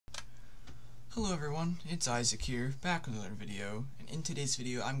Hello everyone, it's Isaac here, back with another video, and in today's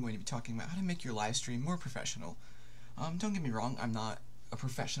video I'm going to be talking about how to make your live stream more professional. Don't get me wrong, I'm not a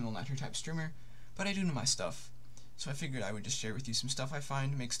professional Nitro type streamer, but I do know my stuff, so I figured I would just share with you some stuff I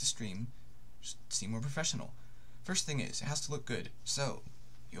find makes the stream just seem more professional. First thing is, it has to look good, so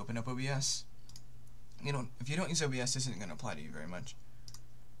you open up OBS. If you don't use OBS, this isn't going to apply to you very much.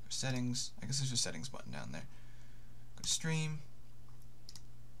 Settings, I guess there's a settings button down there. Go to stream.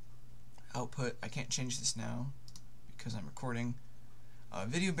 Output, I can't change this now because I'm recording.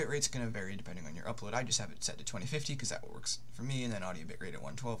 Video bitrate's going to vary depending on your upload. I just have it set to 2050 because that works for me, and then audio bitrate at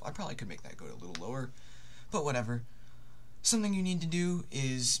 112. I probably could make that go a little lower, but whatever. Something you need to do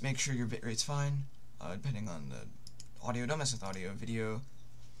is make sure your bitrate's fine, depending on the audio. Don't mess with audio. Video,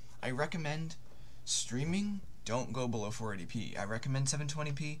 I recommend streaming, don't go below 480p. I recommend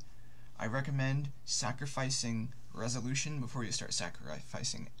 720p. I recommend sacrificing resolution before you start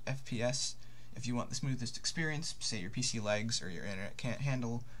sacrificing FPS. If you want the smoothest experience, say your PC lags or your internet can't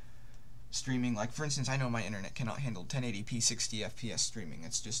handle streaming. Like for instance, I know my internet cannot handle 1080p 60 FPS streaming.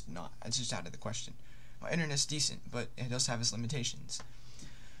 It's just out of the question. My internet's decent, but it does have its limitations.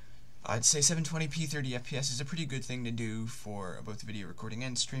 I'd say 720p 30 FPS is a pretty good thing to do for both video recording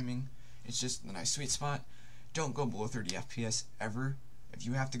and streaming. It's just a nice sweet spot. Don't go below 30 FPS ever. If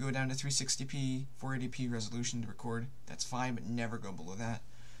you have to go down to 360p, 480p resolution to record, that's fine, but never go below that.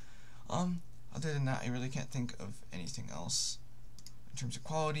 Other than that, I really can't think of anything else. In terms of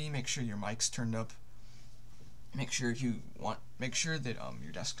quality, make sure your mic's turned up. Make sure that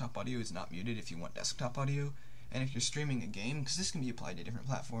your desktop audio is not muted if you want desktop audio. And if you're streaming a game, because this can be applied to different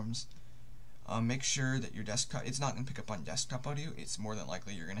platforms, make sure that your desktop, it's not going to pick up on desktop audio. It's more than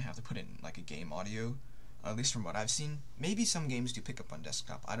likely you're going to have to put in like a game audio. At least from what I've seen. Maybe some games do pick up on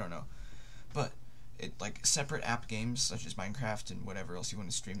desktop, I don't know. But like separate app games such as Minecraft and whatever else you want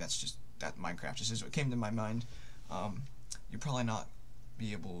to stream, Minecraft just is what came to my mind. You'll probably not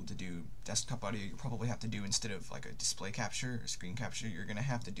be able to do desktop audio. You'll probably have to do, instead of like a display capture or screen capture, you're gonna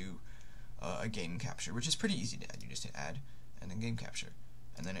have to do a game capture, which is pretty easy to add. You just hit add and then game capture,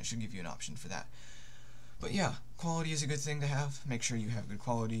 and then it should give you an option for that. But yeah, quality is a good thing to have. Make sure you have good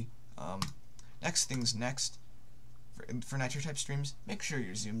quality. Next, for Nitro type streams, make sure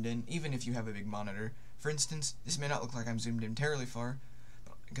you're zoomed in, even if you have a big monitor. For instance, this may not look like I'm zoomed in terribly far,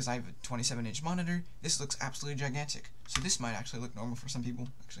 but because I have a 27-inch monitor, this looks absolutely gigantic. So this might actually look normal for some people.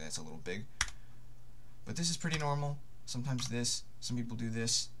 Actually, that's a little big. But this is pretty normal. Sometimes some people do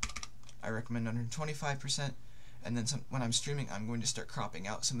this. I recommend under 25%, and then when I'm streaming, I'm going to start cropping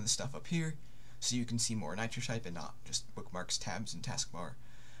out some of the stuff up here, so you can see more Nitro type and not just bookmarks, tabs, and taskbar.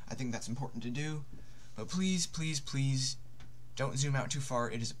 I think that's important to do, but please, please, please don't zoom out too far.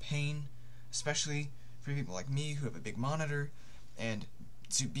 It is a pain, especially for people like me who have a big monitor, and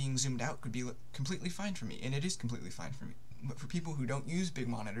being zoomed out could be completely fine for me, and it is completely fine for me. But for people who don't use big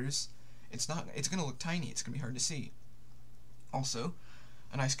monitors, it's going to look tiny. It's going to be hard to see. Also,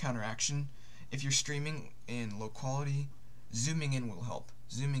 a nice counteraction, if you're streaming in low quality, zooming in will help.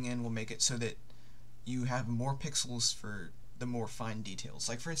 Zooming in will make it so that you have more pixels for the more fine details.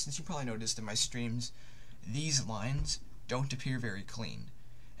 Like for instance, you probably noticed in my streams, these lines don't appear very clean,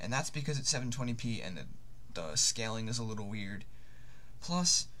 and that's because it's 720p and the scaling is a little weird.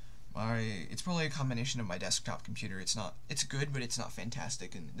 Plus, it's probably a combination of my desktop computer. It's good, but it's not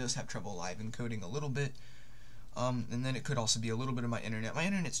fantastic, and it does have trouble live encoding a little bit. And then it could also be a little bit of my internet. My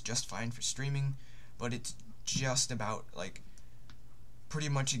internet's just fine for streaming, but it's just about like pretty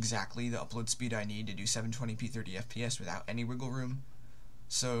much exactly the upload speed I need to do 720p 30 FPS without any wiggle room.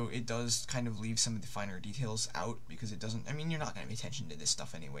 So it does kind of leave some of the finer details out, because it doesn't, I mean, you're not going to pay attention to this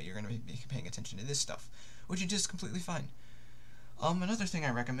stuff anyway. You're going to be paying attention to this stuff, which is just completely fine. Another thing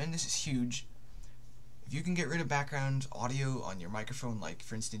I recommend, this is huge, if you can get rid of background audio on your microphone, like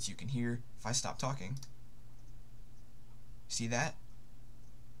for instance, you can hear if I stop talking. See that?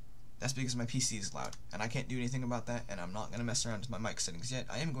 That's because my PC is loud, and I can't do anything about that, and I'm not going to mess around with my mic settings yet.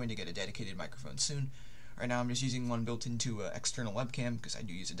 I am going to get a dedicated microphone soon. Right now I'm just using one built into an external webcam, because I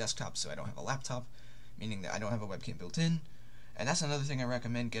do use a desktop, so I don't have a laptop, meaning that I don't have a webcam built in. And that's another thing I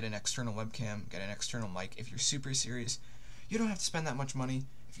recommend, get an external webcam, get an external mic. If you're super serious, you don't have to spend that much money.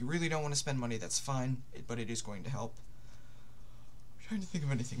 If you really don't want to spend money, that's fine, but it is going to help. I'm trying to think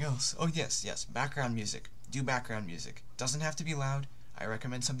of anything else. Oh yes, background music. Do background music. Doesn't have to be loud. I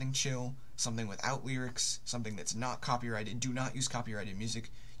recommend something chill, something without lyrics, something that's not copyrighted. Do not use copyrighted music.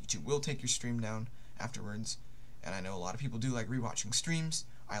 YouTube will take your stream down afterwards. And I know a lot of people do like rewatching streams.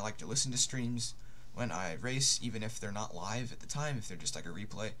 I like to listen to streams when I race, even if they're not live at the time, if they're just like a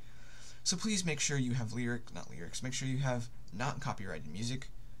replay. So please make sure you have make sure you have not copyrighted music.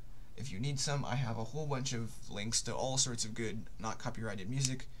 if you need some, I have a whole bunch of links to all sorts of good, not copyrighted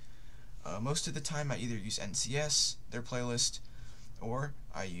music. Most of the time I either use NCS, their playlist, or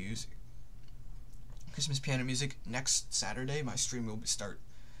I use Christmas piano music. Next Saturday, my stream will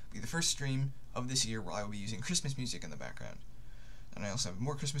be the first stream of this year where I will be using Christmas music in the background. And I also have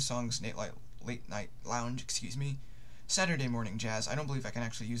more Christmas songs, late night lounge, Saturday morning jazz. I don't believe I can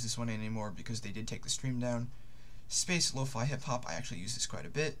actually use this one anymore because they did take the stream down. Space lo-fi hip-hop, I actually use this quite a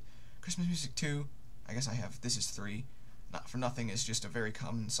bit. Christmas music 2, I guess I have, this is 3. Not for Nothing is just a very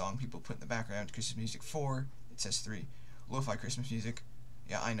common song people put in the background. Christmas music 4, it says 3. Lo-fi Christmas music,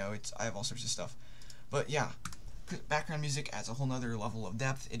 yeah, I know, I have all sorts of stuff. But yeah, background music adds a whole nother level of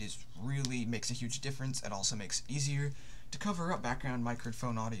depth. It is really makes a huge difference. It also makes it easier to cover up background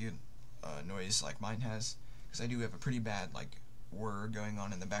microphone audio noise like mine has, because I do have a pretty bad like whir going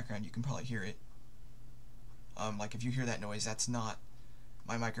on in the background. You can probably hear it. Like if you hear that noise, that's not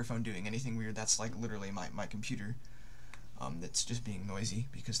my microphone doing anything weird. That's like literally my computer that's just being noisy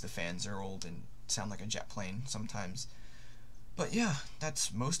because the fans are old and sound like a jet plane sometimes. But yeah,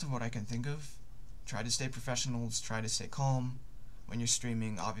 that's most of what I can think of. Try to stay professional, try to stay calm when you're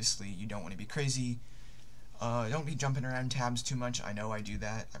streaming. Obviously, you don't want to be crazy. Don't be jumping around tabs too much. I know I do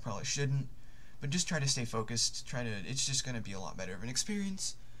that. I probably shouldn't. But just try to stay focused. It's just going to be a lot better of an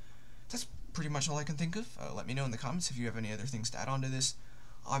experience. That's pretty much all I can think of. Let me know in the comments if you have any other things to add on to this.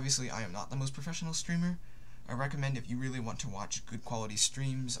 Obviously, I am not the most professional streamer. I recommend if you really want to watch good quality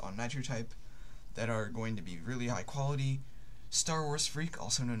streams on Nitro that are going to be really high quality, Star Wars Freak,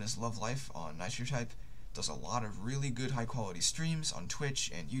 also known as Love Life on Nitro does a lot of really good high quality streams on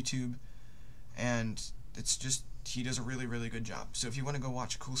Twitch and YouTube, and he does a really, really good job. So if you want to go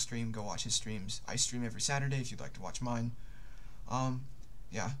watch a cool stream, go watch his streams. I stream every Saturday if you'd like to watch mine.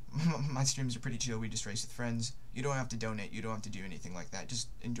 Yeah, my streams are pretty chill. We just race with friends. You don't have to donate, you don't have to do anything like that. Just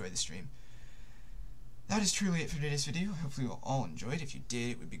enjoy the stream. That is truly it for today's video. Hopefully you all enjoyed. If you did,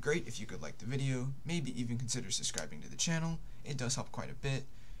 it would be great if you could like the video, maybe even consider subscribing to the channel. It does help quite a bit.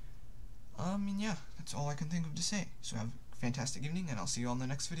 And yeah, that's all I can think of to say. So have a fantastic evening, and I'll see you all in the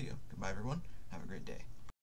next video. Goodbye, everyone. Have a great day.